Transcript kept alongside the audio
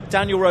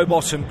Daniel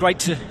Rowbottom, great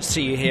to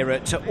see you here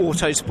at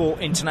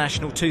Autosport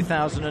International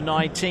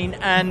 2019,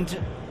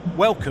 and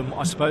welcome,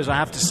 I suppose I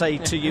have to say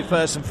to you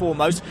first and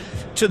foremost,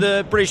 to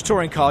the British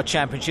Touring Car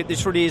Championship.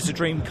 This really is a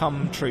dream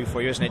come true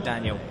for you, isn't it,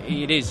 Daniel?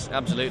 It is,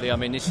 absolutely. I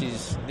mean, this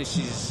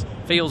is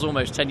feels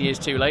almost 10 years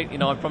too late. You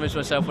know, I promised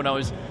myself when I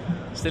was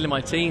still in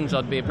my teens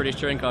I'd be a British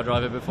touring car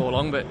driver before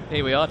long, but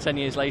here we are 10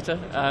 years later.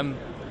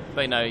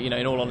 But no, you know,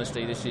 in all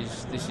honesty, this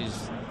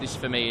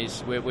for me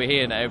is we're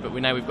here now, but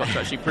we've got to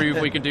actually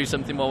prove we can do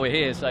something while we're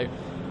here. So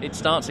it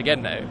starts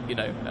again now, you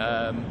know.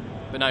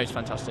 But no, it's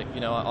fantastic. You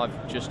know,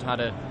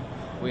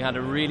 we had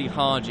a really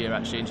hard year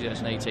actually in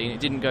 2018. It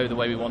didn't go the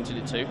way we wanted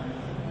it to,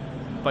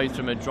 both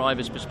from a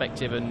driver's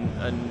perspective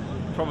and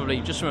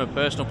probably just from a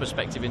personal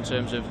perspective in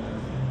terms of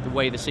the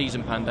way the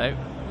season panned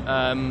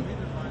out.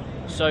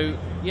 So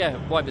yeah,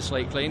 wipe the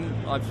slate clean.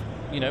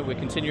 We're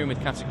continuing with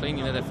Cataclean.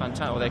 You know, they're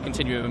fantastic. Well, they're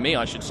continuing with me,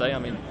 I should say. I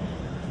mean,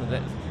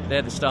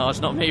 they're the stars,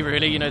 not me,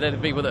 really. You know, they're the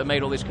people that have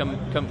made all this come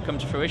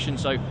to fruition.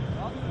 So,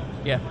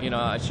 yeah, you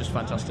know, it's just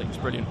fantastic. It's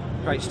brilliant.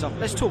 Great stuff.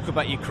 Let's talk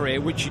about your career,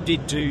 which you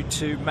did do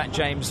to Matt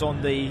James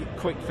on the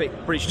Quick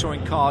Fit British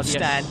Touring Car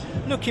stand.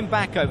 Yes. Looking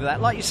back over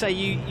that, like you say,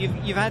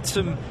 you've had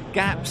some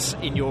gaps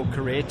in your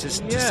career, to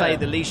say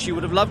the least. You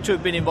would have loved to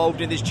have been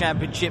involved in this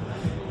championship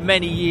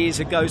many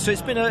years ago. So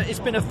it's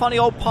been a funny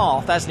old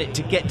path, hasn't it,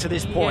 to get to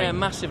this point? Yeah,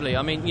 massively.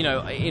 I mean, you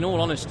know, in all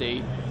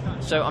honesty,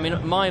 so I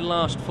mean, my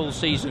last full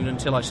season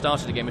until I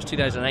started again was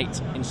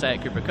 2008 in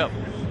Seat Cupra Cup.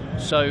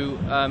 So,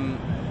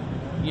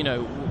 you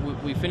know,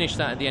 we finished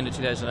that at the end of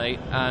 2008,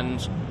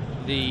 and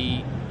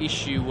the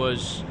issue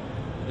was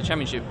the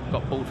championship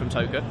got pulled from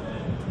TOCA.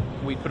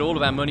 We put all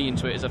of our money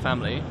into it as a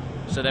family,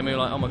 so then we were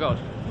like, oh my god,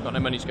 we've got no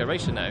money to go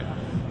racing now.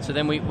 So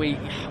then we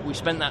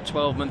spent that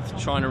 12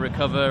 months trying to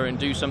recover and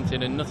do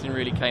something, and nothing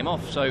really came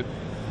off. So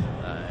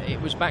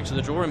it was back to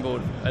the drawing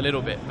board a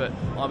little bit, but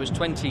I was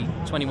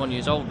 21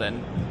 years old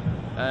then,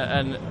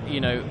 and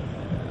you know,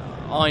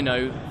 I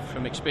know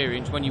from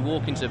experience, when you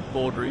walk into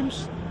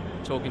boardrooms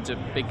talking to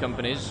big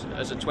companies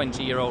as a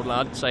 20-year-old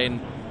lad saying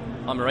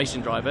I'm a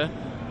racing driver,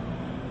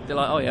 they're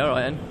like, oh yeah, all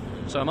right then,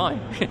 so am I.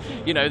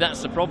 You know,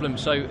 that's the problem.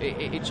 So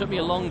it took me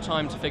a long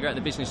time to figure out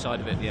the business side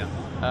of it,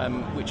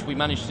 which we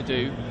managed to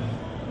do.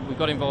 We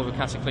got involved with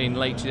Cataclean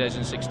late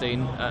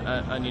 2016,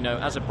 and you know,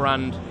 as a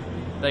brand,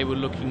 they were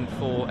looking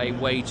for a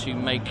way to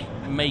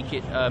make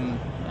it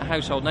a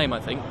household name, I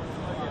think.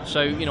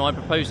 So, you know, I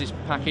proposed this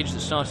package that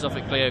started off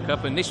at Clio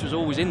Cup, and this was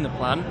always in the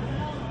plan.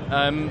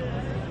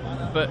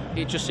 But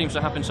it just seems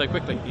to happen so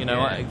quickly, you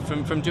know.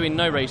 From doing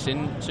no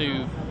racing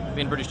to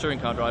being a British touring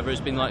car driver, it's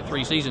been like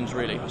 3 seasons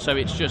really. So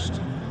it's just,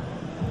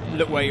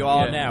 look where you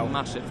are now.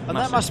 Massive.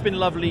 That must have been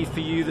lovely for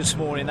you this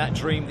morning, that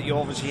dream that you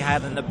obviously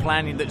had and the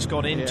planning that's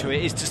gone into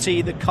it, is to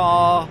see the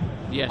car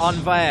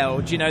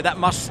unveiled. You know, that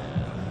must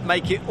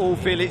make it all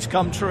feel it's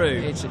come true.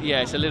 It's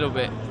a little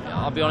bit,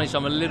 I'll be honest,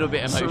 I'm a little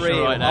bit emotional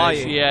surreal, right now. Are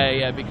you?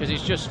 Yeah, because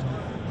it's just,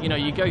 you know,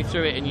 you go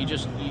through it and you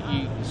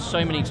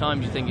so many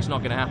times you think it's not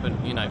going to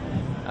happen, you know.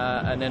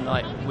 And then,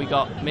 like, me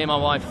and my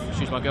wife,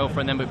 she was my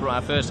girlfriend, then we brought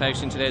our first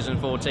house in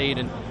 2014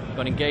 and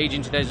got engaged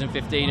in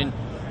 2015, and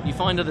you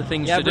find other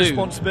things to do. You have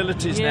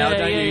responsibilities now,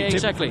 don't you?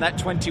 Exactly. From that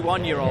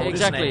 21-year-old,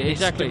 exactly.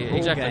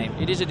 Game.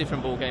 It is a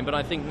different ball game, but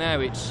I think now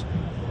it's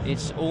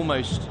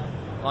almost,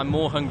 I'm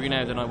more hungry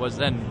now than I was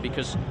then,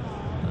 because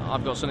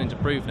I've got something to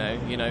prove now,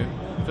 you know.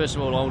 First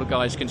of all, older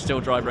guys can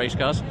still drive race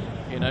cars,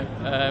 you know,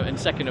 and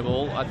second of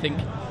all, I think,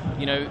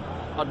 you know,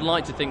 I'd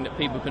like to think that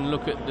people can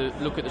look at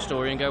the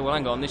story and go, well,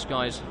 hang on, this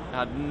guy's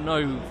had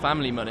no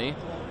family money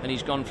and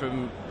he's gone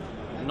from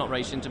not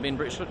racing to being a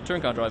British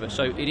touring car driver.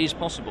 So it is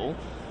possible.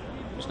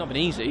 It's not been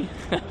easy,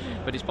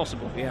 but it's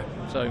possible. Yeah.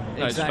 So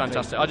no, It's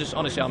fantastic.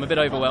 Honestly, I'm a bit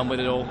overwhelmed with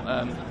it all.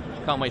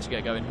 Can't wait to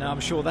get going. No, I'm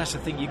sure that's the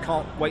thing. You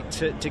can't wait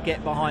to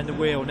get behind the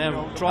wheel.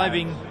 Now,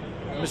 driving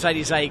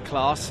Mercedes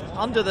A-Class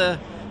under the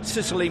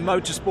Sicily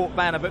Motorsport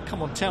banner, but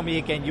come on, tell me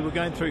again, you were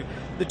going through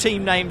the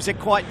team names. They're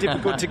quite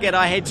difficult to get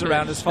our heads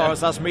around as far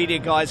as us media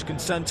guys are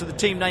concerned. So the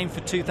team name for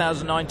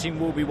 2019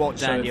 will be what,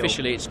 Daniel? So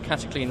officially it's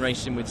Cataclean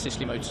Racing with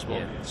Sicily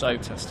Motorsport. Yeah, so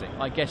fantastic.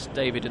 I guess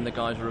David and the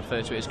guys will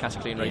refer to it as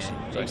Cataclean Racing.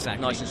 So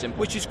exactly. Nice and simple.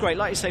 Which is great,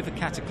 like you say, for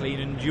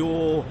Cataclean, and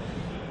your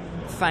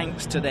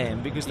thanks to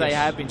them, because they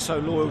have been so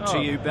loyal to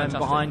you, been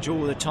behind you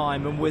all the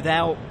time, and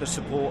without the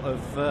support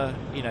of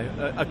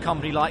a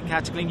company like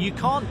Cataclean, you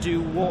can't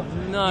do what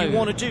you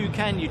want to do,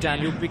 can you,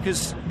 Daniel?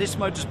 Because this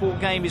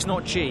motorsport game is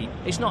not cheap.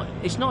 It's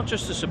not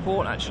just the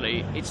support,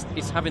 actually.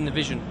 It's having the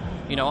vision.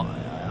 You know,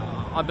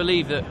 I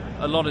believe that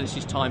a lot of this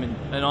is timing,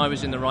 and I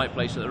was in the right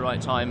place at the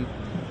right time,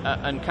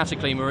 and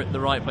Cataclean were at the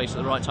right place at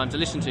the right time to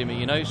listen to me,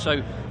 you know.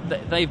 So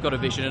they've got a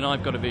vision and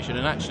I've got a vision,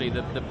 and actually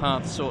the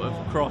paths sort of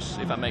cross,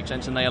 if that makes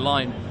sense, and they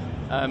align,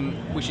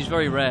 which is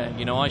very rare.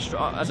 You know, as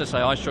I say,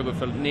 I struggled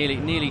for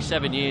nearly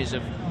 7 years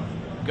of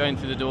going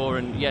through the door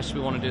and yes, we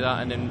want to do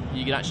that, and then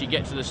you can actually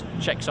get to the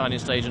check signing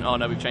stage and oh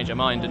no, we've changed our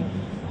mind. And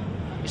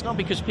it's not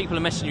because people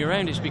are messing you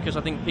around, it's because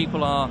I think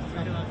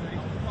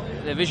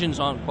their visions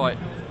aren't quite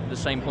the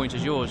same point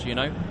as yours, you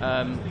know.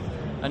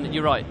 And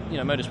you're right, you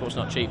know, motorsport's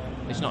not cheap.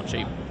 It's not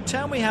cheap.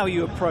 Tell me how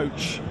you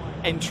approach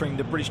entering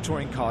the British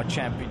Touring Car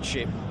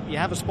Championship. You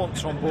have a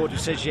sponsor on board who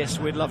says, yes,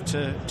 we'd love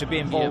to be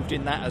involved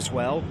in that as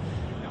well.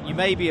 You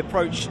maybe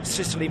approach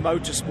Sicily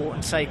Motorsport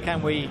and say,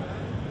 can we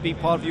be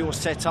part of your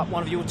setup,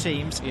 one of your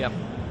teams? Yep.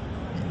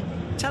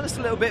 Tell us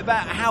a little bit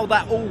about how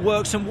that all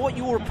works and what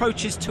your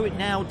approach is to it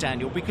now,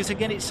 Daniel, because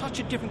again, it's such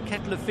a different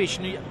kettle of fish,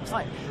 and it's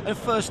like a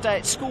first day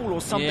at school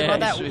or something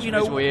like that.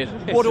 It's weird.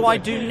 What do I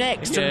do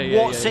next, and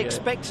what's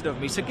expected of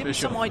me? So give me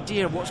some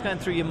idea of what's going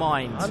through your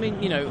mind. I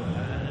mean,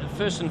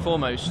 first and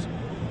foremost,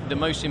 the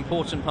most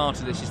important part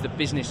of this is the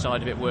business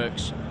side of it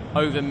works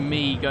over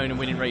me going and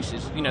winning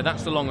races.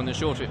 That's the long and the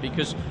short of it,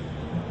 because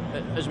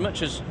as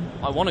much as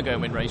I want to go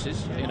and win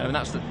races, and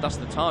that's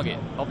the target,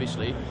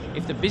 obviously.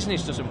 If the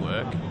business doesn't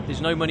work, there's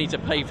no money to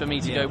pay for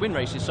me to go win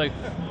races. So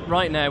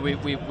right now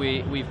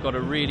we've got a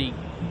really,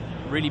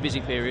 really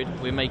busy period.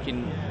 We're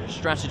making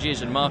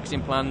strategies and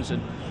marketing plans,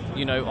 and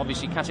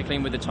obviously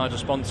Cataclean with the title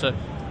sponsor,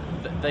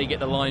 they get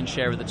the lion's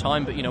share of the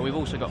time. But we've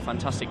also got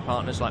fantastic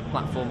partners like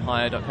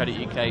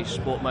PlatformHire.co.uk,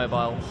 Sport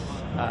Mobile.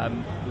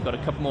 We've got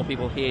a couple more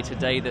people here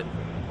today that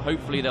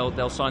hopefully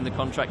they'll sign the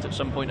contract at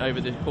some point over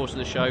the course of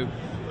the show.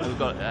 We've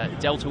got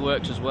Delta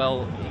Works as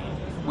well.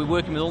 We're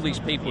working with all these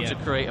people to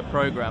create a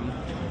program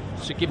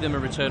to give them a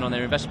return on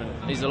their investment,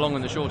 is the long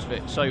and the short of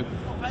it. So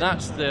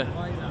that's the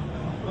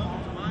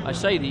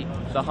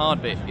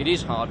hard bit. It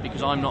is hard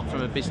because I'm not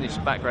from a business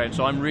background,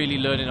 so I'm really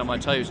learning on my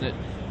toes. And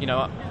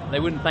they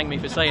wouldn't thank me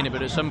for saying it,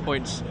 but at some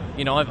points,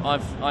 I've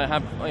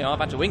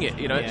had to wing it.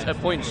 At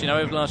points,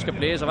 over the last couple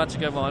of years, I've had to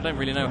go, well, I don't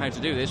really know how to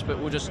do this, but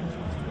we'll just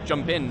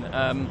jump in.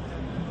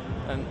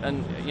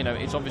 And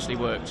it's obviously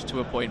worked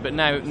to a point, but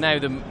now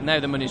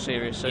the money's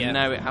serious, so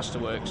now it has to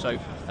work. So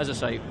as I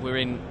say, we're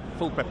in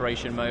full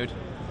preparation mode.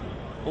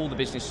 All the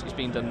business is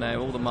being done now,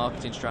 all the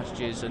marketing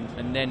strategies,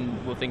 and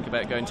then we'll think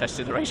about going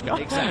testing the race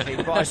car. Exactly.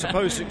 But I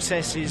suppose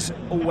success is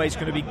always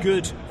going to be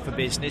good for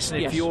business,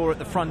 and if you're at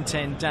the front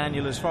end,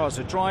 Daniel, as far as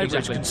the driver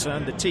is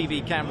concerned, the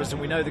TV cameras,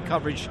 and we know the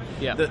coverage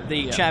that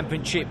the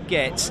championship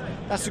gets,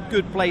 that's a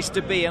good place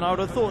to be. And I would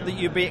have thought that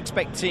you'd be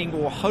expecting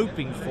or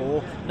hoping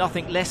for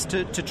nothing less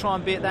to try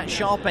and be at that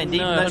sharp end,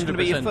 even though that's going to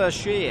be your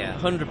first year.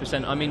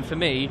 100%. I mean, for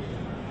me,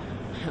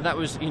 that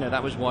was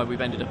why we've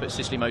ended up at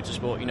Sicily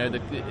Motorsport.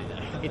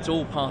 It's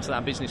all part of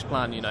that business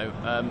plan,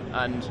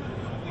 and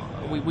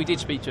we did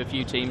speak to a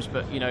few teams,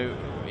 but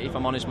if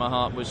I'm honest, my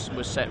heart was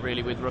set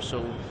really with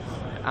Russell,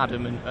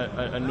 Adam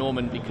and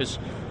Norman, because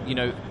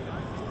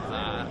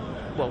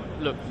well,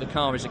 look, the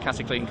car is a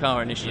Cataclean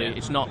car initially.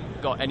 It's not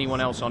got anyone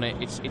else on it.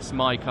 It's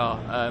my car.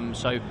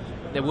 So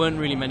there weren't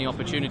really many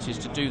opportunities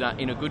to do that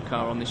in a good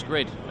car on this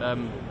grid.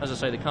 As I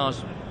say, the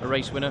car's a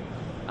race winner.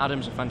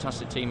 Adam's a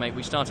fantastic teammate.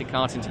 We started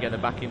karting together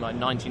back in like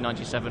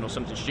 1997 or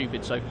something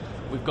stupid. So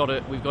we've got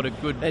a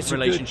good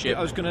relationship.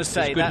 I was going to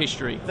say good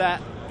history.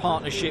 That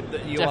partnership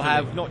that you'll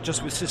have, not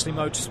just with Sicily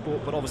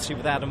Motorsport, but obviously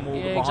with Adam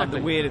Morgan behind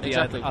the wheel of the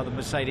other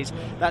Mercedes.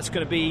 That's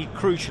going to be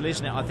crucial,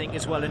 isn't it? I think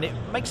as well, and it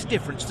makes a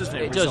difference, doesn't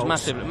it? It does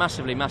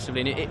massively,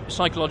 and it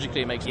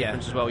psychologically it makes a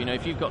difference as well.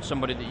 If you've got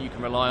somebody that you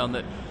can rely on,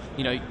 that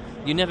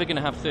you're never going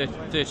to have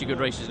 30 good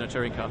races in a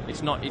touring car.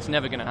 It's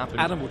never going to happen.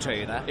 Adam will tell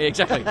you that.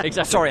 Exactly.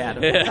 Sorry,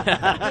 Adam.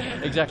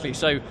 Exactly.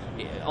 So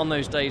on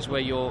those days where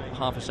you're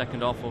half a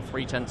second off or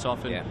 0.3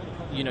 off, and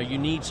you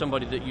need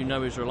somebody that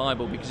is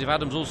reliable, because if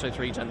Adam's also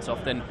 0.3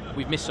 off, then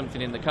we've missed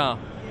something in the car.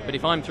 But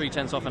if I'm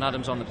 0.3 off and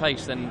Adam's on the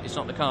pace, then it's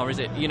not the car, is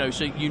it?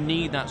 So you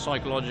need that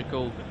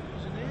psychological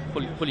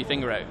pull your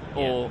finger out,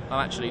 or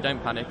actually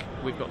don't panic,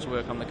 we've got to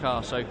work on the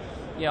car. So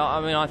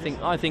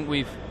I think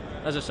we've,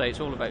 as I say, it's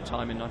all about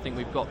timing. I think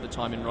we've got the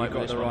timing right. You've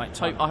got the right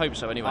time. I hope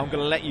so, anyway. I'm going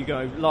to let you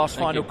go.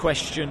 Final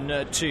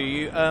question to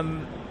you.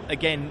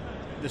 Again,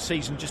 the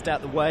season just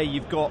out the way.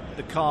 You've got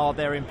the car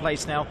there in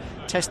place now.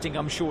 Testing,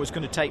 I'm sure, is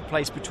going to take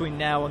place between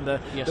now and the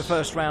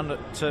first round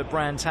at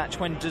Brands Hatch.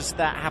 When does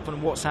that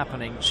happen? What's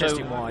happening,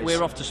 testing-wise?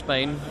 We're off to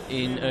Spain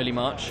in early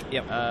March.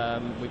 Yep.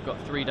 We've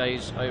got 3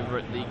 days over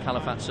at the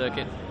Calafat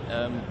circuit,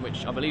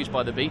 which I believe is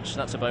by the beach. So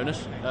that's a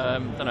bonus.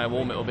 Don't know how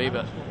warm it will be,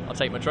 but I'll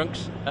take my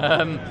trunks.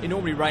 It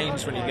normally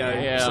rains when you go,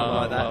 something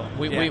like that.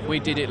 Well, we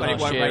did it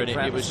last year, and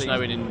it was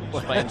snowing in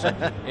Spain.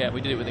 So,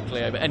 we did it with the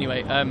Clio. But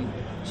anyway,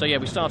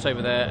 we start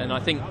over there, and I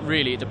think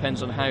really it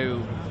depends on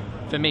how,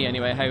 for me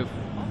anyway, how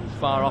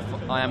far off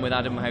I am with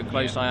Adam, how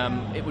close I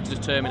am. It would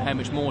determine how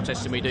much more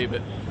testing we do,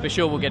 but for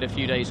sure we'll get a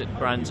few days at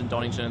Brands and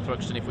Donington and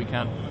Thruxton if we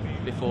can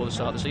before the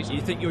start of the season.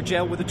 You think you'll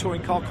gel with the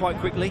touring car quite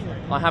quickly?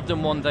 I have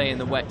done one day in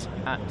the wet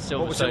at Silverstone.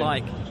 What was it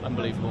like?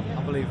 Unbelievable.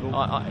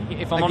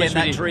 If I'm honest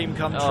with you, dream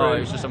come true.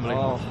 It was just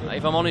unbelievable.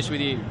 If I'm honest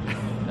with you,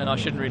 and I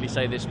shouldn't really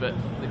say this, but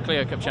the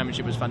Clio Cup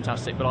Championship was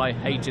fantastic, but I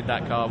hated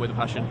that car with a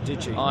passion.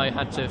 Did you? I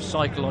had to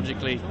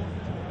psychologically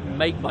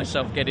make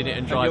myself get in it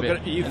and drive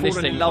it. You've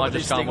fallen in love with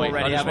this thing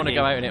already. I just want to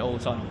go out in it all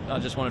the time. I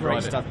just want to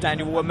drive stuff.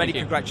 Daniel, well, many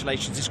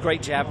congratulations. It's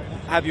great to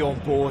have you on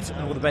board,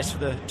 and all the best for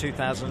the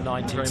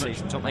 2019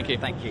 season. Thank you.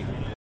 Thank you.